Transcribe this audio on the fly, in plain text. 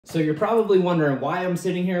So you're probably wondering why I'm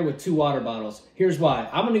sitting here with 2 water bottles. Here's why.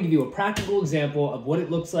 I'm going to give you a practical example of what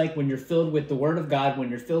it looks like when you're filled with the Word of God, when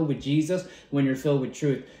you're filled with Jesus, when you're filled with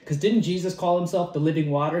truth. Because didn't Jesus call himself the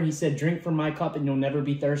living water? He said, drink from my cup and you'll never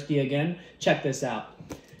be thirsty again. Check this out.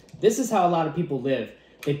 This is how a lot of people live.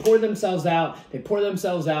 They pour themselves out,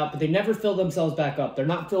 but they never fill themselves back up. They're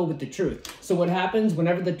not filled with the truth. So what happens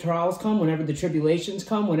whenever the trials come, whenever the tribulations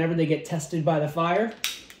come, whenever they get tested by the fire,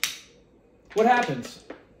 what happens?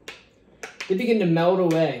 They begin to melt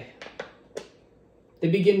away. They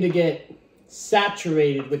begin to get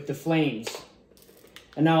saturated with the flames.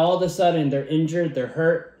 And now all of a sudden they're injured, they're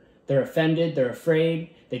hurt, they're offended, they're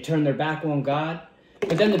afraid, they turn their back on God.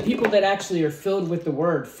 But then the people that actually are filled with the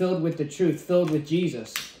Word, filled with the truth, filled with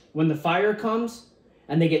Jesus, when the fire comes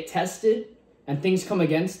and they get tested and things come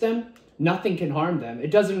against them, nothing can harm them.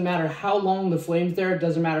 It doesn't matter how long the flame's there. It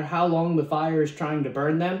doesn't matter how long the fire is trying to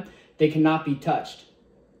burn them. They cannot be touched.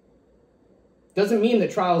 Doesn't mean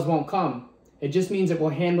that trials won't come. It just means it will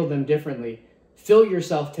handle them differently. Fill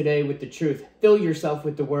yourself today with the truth. Fill yourself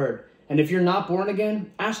with the Word. And if you're not born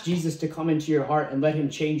again, ask Jesus to come into your heart and let him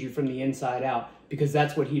change you from the inside out, because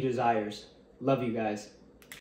that's what he desires. Love you guys.